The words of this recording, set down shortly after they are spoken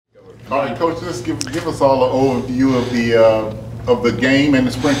All right, Coach, just give us all an overview of the game and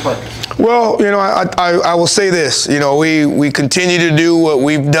the spring practice. Well, you know, I will say this. You know, we continue to do what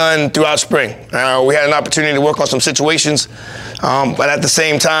we've done throughout spring. We had an opportunity to work on some situations, but at the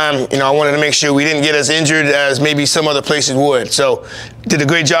same time, you know, I wanted to make sure we didn't get as injured as maybe some other places would. So, did a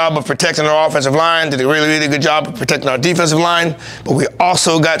great job of protecting our offensive line. Did a really, really good job of protecting our defensive line. But we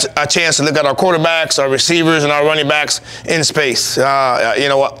also got a chance to look at our quarterbacks, our receivers, and our running backs in space. You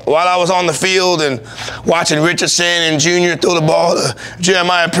know, while I was on the field and watching Richardson and Jr. throw the ball to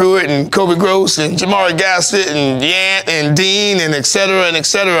Jeremiah Pruitt and Kobe Gross and Jamari Gassett and Yant and Dean and et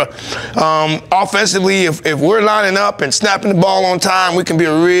cetera, offensively, if we're lining up and snapping the ball on time, we can be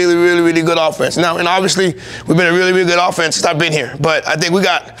a really, really, really good offense. Now, and obviously, we've been a really, really good offense since I've been here. But I think we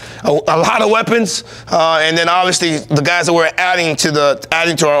got a lot of weapons, and then obviously the guys that we're adding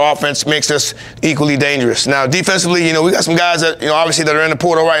to our offense makes us equally dangerous. Now, defensively, you know, we got some guys that, you know, obviously that are in the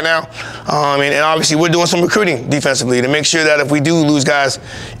portal right now, and obviously we're doing some recruiting defensively to make sure that if we do lose guys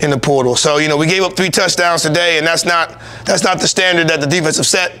in the portal. So, you know, we gave up 3 touchdowns today, and that's not the standard that the defense have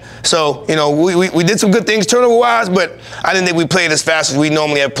set. So, you know, we did some good things turnover-wise, but I didn't think we played as fast as we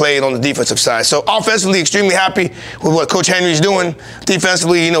normally have played on the defensive side. So, offensively, extremely happy with what Coach Henry's doing.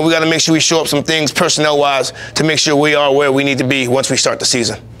 Defensively, you know, we got to make sure we show up some things personnel-wise to make sure we are where we need to be once we start the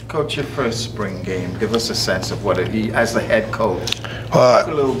season. Coach, your first spring game, give us a sense of what it is as the head coach. Talk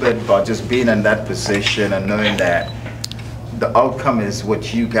a little bit about just being in that position and knowing that the outcome is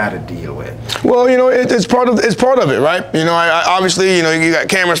what you got to deal with. Well, you know, it's part of it, right? You know, I obviously, you know, you got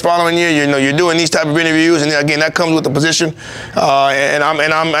cameras following you. You know, you're doing these type of interviews, and again, that comes with the position. And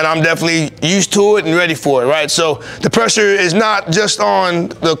I'm definitely used to it and ready for it, right? So the pressure is not just on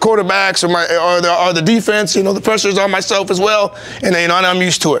the quarterbacks or the defense. You know, the pressure is on myself as well, and you know, and I'm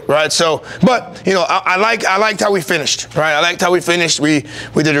used to it, right? So, but you know, I liked how we finished, right? I liked how we finished. We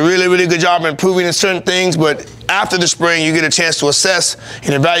did a really, really good job improving in certain things, but after the spring, you get a chance to assess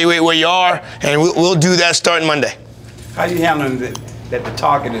and evaluate where you are, and we'll do that starting Monday. How you handling that the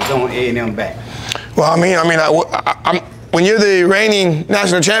target is on A&M back? Well, when you're the reigning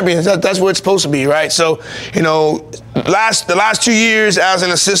national champions, that's where it's supposed to be, right? So, you know, the last 2 years as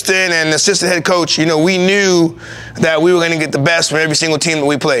an assistant and assistant head coach, you know, we knew that we were going to get the best from every single team that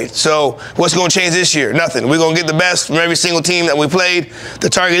we played. So what's going to change this year? Nothing. We're going to get the best from every single team that we played. The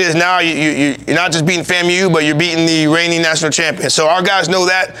target is now you're not just beating FAMU, but you're beating the reigning national champions. So our guys know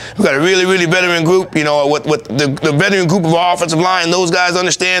that. We've got a really, really veteran group. You know, with the veteran group of our offensive line, those guys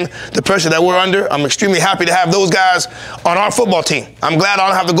understand the pressure that we're under. I'm extremely happy to have those guys on our football team. I'm glad I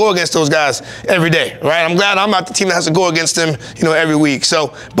don't have to go against those guys every day, right? I'm glad I'm not the team that has to go against them, you know, every week.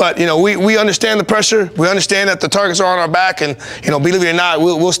 So, but, you know, we understand the pressure. We understand that the targets are on our back, and, you know, believe it or not,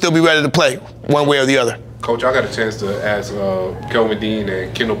 we'll still be ready to play one way or the other. Coach, I got a chance to ask Kelvin Dean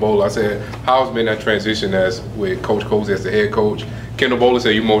and Kendall Bowler. I said, how's been that transition as with Coach Colzie as the head coach? Kendall Bowler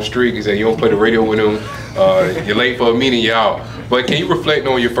said you're more strict. He said you don't play the radio with him. You're late for a meeting, you're out. But can you reflect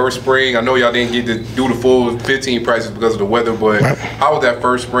on your first spring? I know y'all didn't get to do the full 15 practices because of the weather, but how was that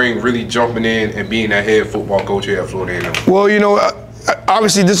first spring really jumping in and being that head football coach here at Florida A&M? Well, you know,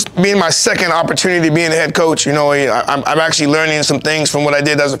 obviously, this being my second opportunity being a head coach, you know, I'm actually learning some things from what I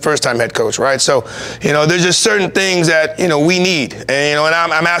did as a first-time head coach, right? So, you know, there's just certain things that, you know, we need. And, you know, and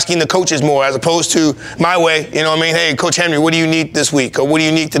I'm asking the coaches more as opposed to my way. You know what I mean? Hey, Coach Henry, what do you need this week? Or what do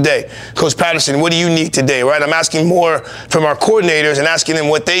you need today? Coach Patterson, what do you need today, right? I'm asking more from our coordinators and asking them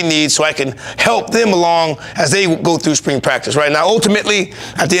what they need so I can help them along as they go through spring practice, right? Now, ultimately,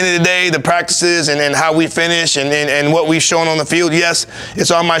 at the end of the day, the practices and how we finish and what we've shown on the field, yes,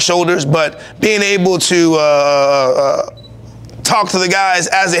 it's on my shoulders, but being able to talk to the guys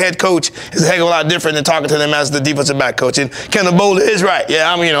as a head coach is a heck of a lot different than talking to them as the defensive back coach. And Kendall Bowler is right. Yeah,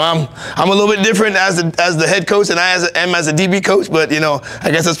 I'm a little bit different as the head coach and I am as a DB coach, but, you know,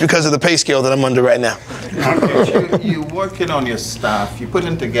 I guess that's because of the pay scale that I'm under right now. You're working on your staff. You're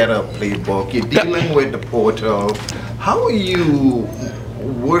putting together a playbook. You're dealing with the portal. How are you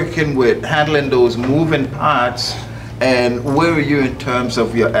working with handling those moving parts? And where are you in terms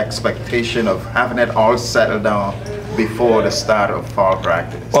of your expectation of having it all settled down before the start of fall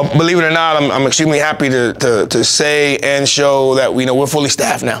practice? Well, believe it or not, I'm extremely happy to say and show that we're fully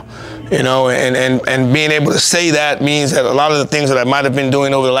staffed now. You know, and being able to say that means that a lot of the things that I might have been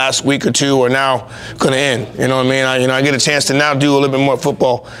doing over the last week or two are now going to end. You know what I mean? I get a chance to now do a little bit more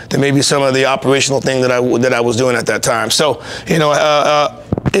football than maybe some of the operational things that I was doing at that time. So, you know,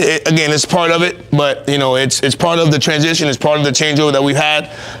 again, it's part of it, but you know, it's part of the transition, it's part of the changeover that we've had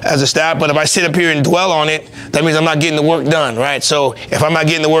as a staff. But if I sit up here and dwell on it, that means I'm not getting the work done, right? So if I'm not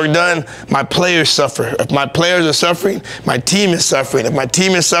getting the work done, my players suffer. If my players are suffering, my team is suffering. If my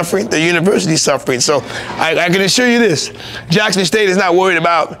team is suffering, the university is suffering. So I can assure you this, Jackson State is not worried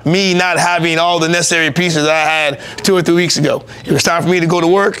about me not having all the necessary pieces that I had 2 or 3 weeks ago. It was time for me to go to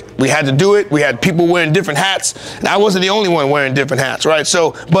work. We had to do it. We had people wearing different hats, and I wasn't the only one wearing different hats, right?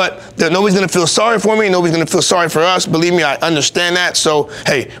 So, but nobody's going to feel sorry for me. Nobody's going to feel sorry for us. Believe me, I understand that. So,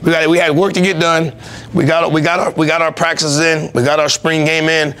 hey, we had work to get done. We got our practices in. We got our spring game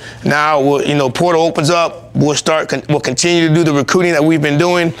in. Now, portal opens up. We'll continue to do the recruiting that we've been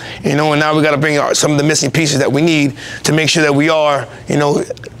doing, and now we got to bring some of the missing pieces that we need to make sure that we are,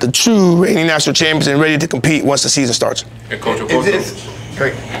 the true reigning national champions and ready to compete once the season starts. And Coach,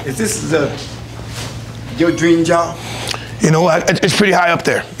 is this your dream job? It's pretty high up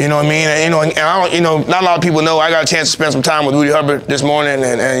there. You know what I mean? And, not a lot of people know I got a chance to spend some time with Rudy Hubbard this morning,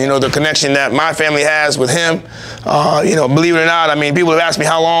 and the connection that my family has with him. Believe it or not, I mean, people have asked me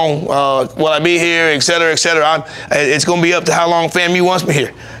how long will I be here, et cetera, et cetera. It's going to be up to how long FAMU wants me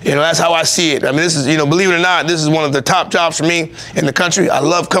here. That's how I see it. I mean, this is, believe it or not, this is one of the top jobs for me in the country. I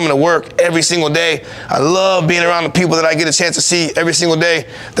love coming to work every single day. I love being around the people that I get a chance to see every single day.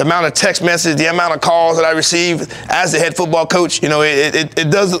 The amount of text messages, the amount of calls that I receive as the head football coach,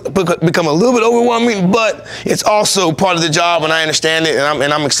 it does become a little bit overwhelming, but it's also part of the job, and I understand it,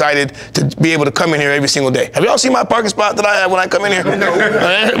 and I'm excited to be able to come in here every single day. Have y'all seen my parking spot that I have when I come in here? No.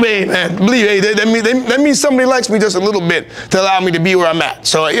 Man, believe me, that means somebody likes me just a little bit to allow me to be where I'm at.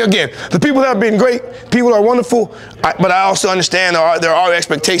 So again, the people have been great. People are wonderful, but I also understand there are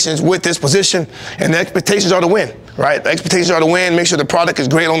expectations with this position, and the expectations are to win. Right? The expectations are to win, make sure the product is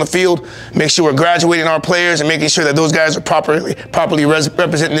great on the field, make sure we're graduating our players and making sure that those guys are properly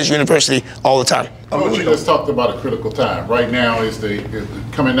representing this university all the time. Coach, you just talked about a critical time. Right now is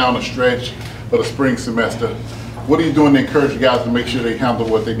coming down the stretch of the spring semester. What are you doing to encourage guys to make sure they handle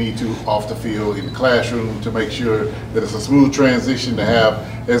what they need to off the field, in the classroom, to make sure that it's a smooth transition to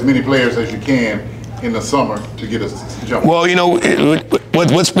have as many players as you can in the summer to get us jumping? Well,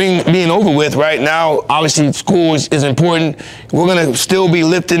 what's being over with right now, obviously school is important. We're going to still be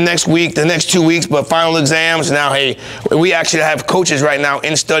lifting next week, the next 2 weeks, but final exams. Now, hey, we actually have coaches right now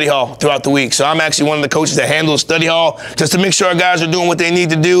in study hall throughout the week. So I'm actually one of the coaches that handles study hall just to make sure our guys are doing what they need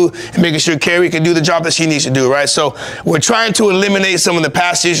to do and making sure Carrie can do the job that she needs to do, right? So we're trying to eliminate some of the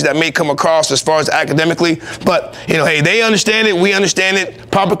past issues that may come across as far as academically. But, hey, they understand it. We understand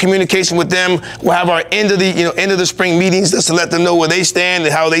it. Proper communication with them. We'll have our end of the spring meetings just to let them know where they stand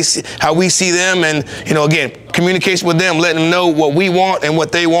and how we see them, and again, communication with them, letting them know what we want and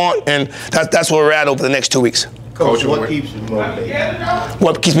what they want, and that's where we're at over the next 2 weeks. Coach, what keeps you motivated?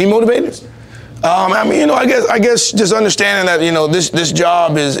 What keeps me motivated? I guess just understanding that this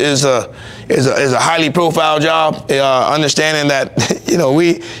job is a highly profile job. Understanding that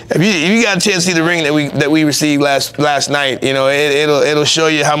if you got a chance to see the ring that we received last night, it'll show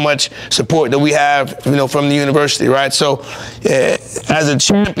you how much support that we have from the university, right? So as a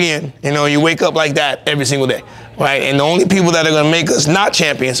champion, you wake up like that every single day, right? And the only people that are going to make us not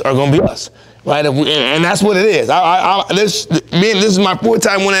champions are going to be us. Right, and that's what it is. This is my 4th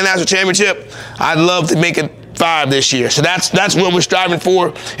time winning a national championship. I'd love to make it 5 this year. So that's what we're striving for.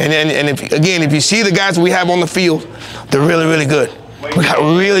 And if you see the guys that we have on the field, they're really, really good. We got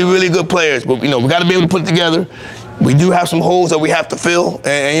really, really good players, but we got to be able to put it together. We do have some holes that we have to fill,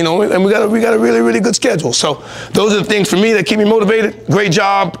 and we got a really, really good schedule. So those are the things for me that keep me motivated. Great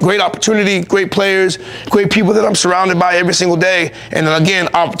job, great opportunity, great players, great people that I'm surrounded by every single day, and then again,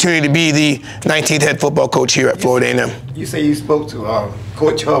 opportunity to be the 19th head football coach here at Florida A&M. You say you spoke to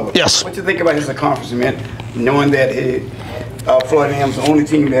Coach Hubbard. Yes. What do you think about his accomplishment, knowing that Florida A&M is the only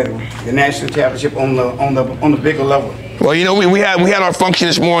team that the national championship on the bigger level? Well, we had our function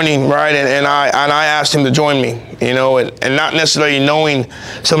this morning, right? And I asked him to join me, and not necessarily knowing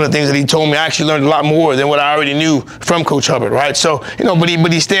some of the things that he told me. I actually learned a lot more than what I already knew from Coach Hubbard, right? So, but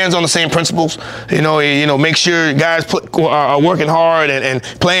he stands on the same principles. Make sure guys are working hard and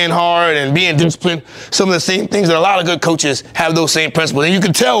playing hard and being disciplined. Some of the same things that a lot of good coaches have, those same principles, and you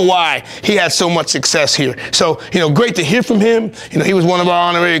can tell why he had so much success here. So, great to hear from him. He was one of our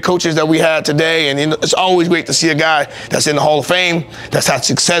honorary coaches that we had today, and it's always great to see a guy that's in the Hall of Fame, that's had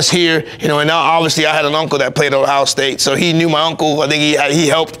success here, and now obviously I had an uncle that played a Ohio State. So he knew my uncle. I think he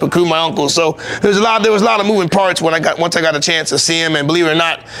helped recruit my uncle. So there was a lot of moving parts once I got a chance to see him. And believe it or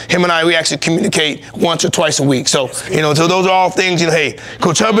not, him and I, we actually communicate once or twice a week. So, so those are all things, hey,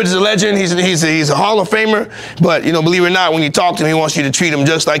 Coach Hubbard is a legend. He's a Hall of Famer. But, believe it or not, when you talk to him, he wants you to treat him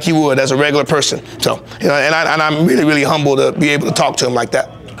just like he would as a regular person. So, and I'm really, really humbled to be able to talk to him like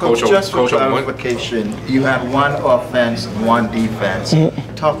that. Coach, just for clarification, you had one offense, one defense.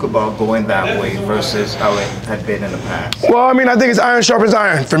 Talk about going that way versus how it had been in the past. Well, I think it's iron sharpens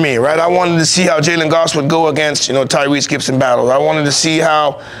iron for me, right? I wanted to see how Jalen Goss would go against, Tyrese Gibson battles. I wanted to see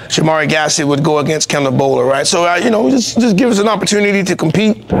how Shamari Gassett would go against Kendall Bowler, right? So, just give us an opportunity to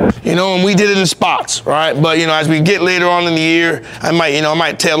compete, and we did it in spots, right? But, as we get later on in the year, I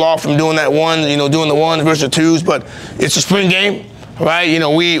might tail off from doing that one, doing the ones versus the twos, but it's a spring game. Right,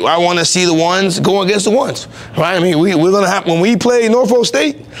 I want to see the ones go against the ones, right? We're gonna have, when we play Norfolk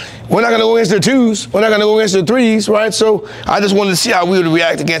State, we're not gonna go against their twos, we're not gonna go against their threes, right? So I just wanted to see how we would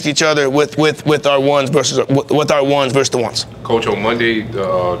react against each other with our ones versus the ones. Coach, on Monday,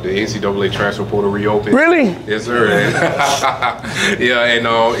 the NCAA transfer portal reopened. Really? Yes, sir. Yeah, and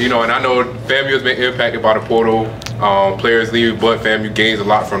and I know FAMU has been impacted by the portal. Players leave, but FAMU gains a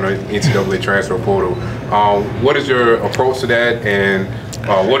lot from the NCAA transfer portal. What is your approach to that, and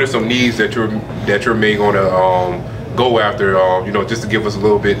what are some needs that you're maybe going to go after? Just to give us a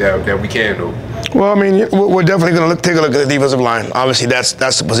little bit that we can do. Well, we're definitely going to take a look at the defensive line. Obviously, that's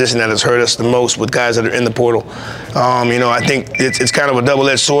the position that has hurt us the most with guys that are in the portal. I think it's kind of a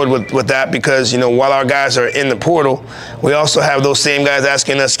double-edged sword with that because, while our guys are in the portal, we also have those same guys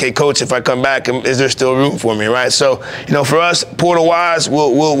asking us, okay, Coach, if I come back, is there still room for me, right? So, for us, portal-wise,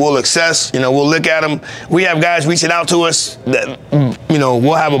 we'll assess, we'll look at them. We have guys reaching out to us that,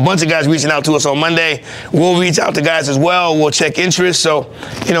 we'll have a bunch of guys reaching out to us on Monday. We'll reach out to guys as well. We'll check interest. So,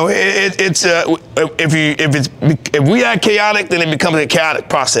 if we are chaotic, then it becomes a chaotic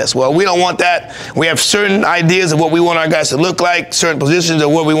process. Well, we don't want that. We have certain ideas of what we want our guys to look like, certain positions of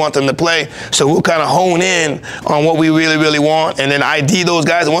what we want them to play. So we'll kind of hone in on what we really, really want, and then ID those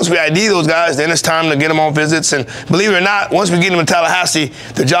guys. And once we ID those guys, then it's time to get them on visits. And believe it or not, once we get them in Tallahassee,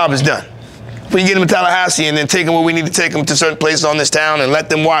 the job is done. We can get them to Tallahassee and then take them where we need to take them to certain places on this town and let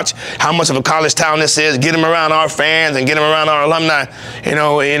them watch how much of a college town this is, get them around our fans and get them around our alumni.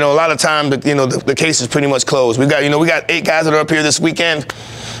 A lot of times, the case is pretty much closed. We got 8 guys that are up here this weekend.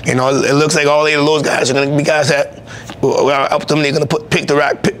 It looks like all 8 of those guys are going to be guys that ultimately going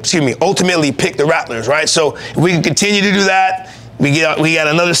to ultimately pick the Rattlers, right? So if we can continue to do that, we got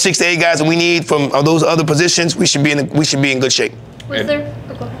another 6 to 8 guys that we need from those other positions. We should be in good shape. Was there?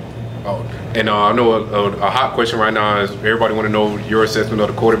 Oh, go ahead. Oh, and I know a hot question right now is everybody want to know your assessment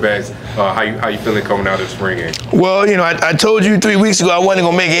of the quarterbacks. How you feeling coming out of the spring game? Well, I told you 3 weeks ago I wasn't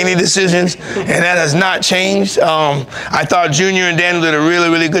gonna make any decisions, and that has not changed. I thought Junior and Daniel did a really,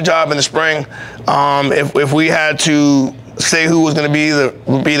 really good job in the spring. If we had to say who was going to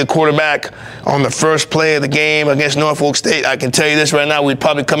be the quarterback on the first play of the game against Norfolk State, I can tell you this right now, we'd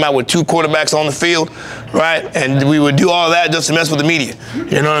probably come out with 2 quarterbacks on the field, right? And we would do all that just to mess with the media.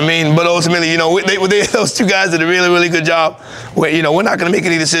 You know what I mean? But ultimately, those 2 guys did a really, really good job. We're not going to make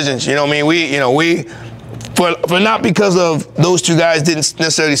any decisions. You know what I mean? For not because of those 2 guys didn't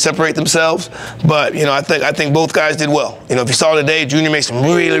necessarily separate themselves, but I think both guys did well. If you saw today, Junior made some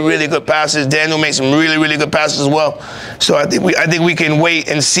really, really good passes. Daniel made some really, really good passes as well. So I think we can wait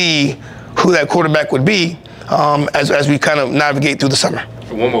and see who that quarterback would be as we kind of navigate through the summer.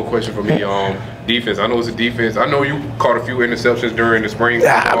 One more question for me. Defense. I know it's a defense. I know you caught a few interceptions during the spring.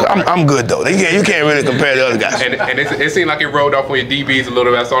 Yeah, I'm good though. You can't really compare the other guys. And it seemed like it rolled off on your DBs a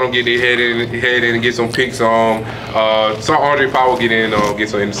little bit. I saw them get their head in and get some picks. Saw Andre Powell get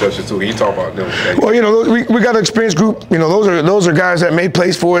some interceptions too. Can you talk about them? Well, we got an experienced group. Those are guys that made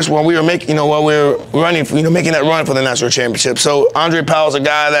plays for us when we were making running, making that run for the national championship. So Andre Powell's a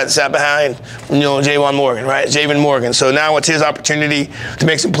guy that sat behind, Javon Morgan, right? Javon Morgan. So now it's his opportunity to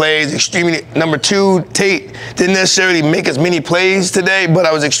make some plays. Extremely number 2, Tate didn't necessarily make as many plays today, but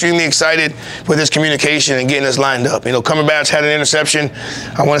I was extremely excited with his communication and getting us lined up. Cumberbatch had an interception.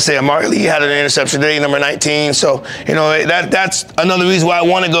 I want to say Amari Lee had an interception today, number 19. So, that's another reason why I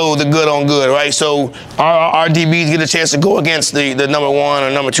want to go the good on good, right? So our DBs get a chance to go against the number 1 or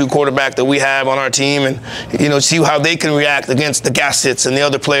number 2 quarterback that we have on our team and, see how they can react against the Gassets and the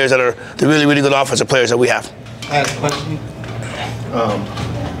other players that are the really, really good offensive players that we have. I have a question.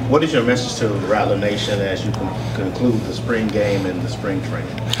 What is your message to Rattler Nation as you conclude the spring game and the spring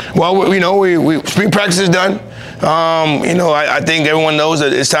training? Well, you know, spring practice is done. You know, I think everyone knows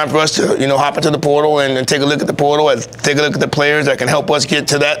that it's time for us to, you know, hop into the portal and take a look at the portal and take a look at the players that can help us get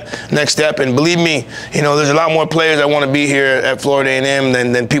to that next step. And believe me, you know, there's a lot more players that want to be here at Florida A&M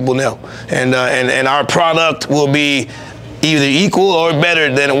than people know. And our product will be either equal or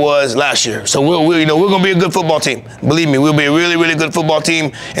better than it was last year. So you know, we're going to be a good football team. Believe me, we'll be a really, really good football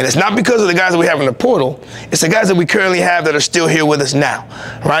team. And it's not because of the guys that we have in the portal. It's the guys that we currently have that are still here with us now,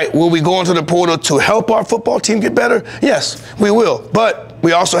 right? Will we go into the portal to help our football team get better? Yes, we will. But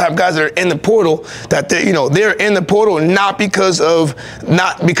we also have guys that are in the portal that they're in the portal not because of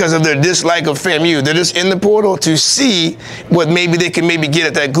their dislike of FAMU. They're just in the portal to see what maybe they can get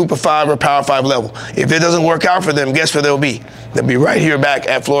at that Group of 5 or Power 5 level. If it doesn't work out for them, guess where they'll be? They'll be right here back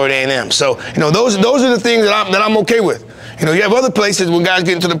at Florida A&M. So you know, those are the things that I'm okay with. You know, you have other places when guys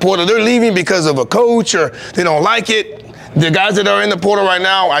get into the portal, they're leaving because of a coach or they don't like it. The guys that are in the portal right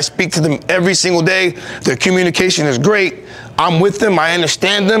now, I speak to them every single day. Their communication is great. I'm with them. I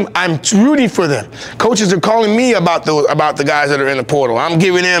understand them. I'm rooting for them. Coaches are calling me about the guys that are in the portal. I'm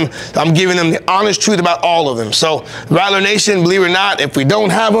giving them the honest truth about all of them. So Rattler Nation, believe it or not, if we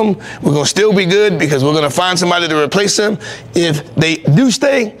don't have them, we're going to still be good because we're going to find somebody to replace them. If they do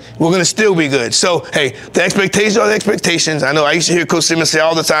stay, we're going to still be good. So, hey, the expectations are the expectations. I know I used to hear Coach Simmons say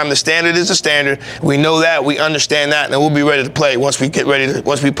all the time, the standard is the standard. We know that. We understand that. And we'll be ready to play once we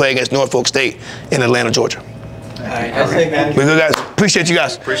play against Norfolk State in Atlanta, Georgia. All right, that's it, man. We're good, guys. Appreciate you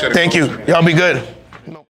guys. Appreciate it. Thank you. Y'all be good.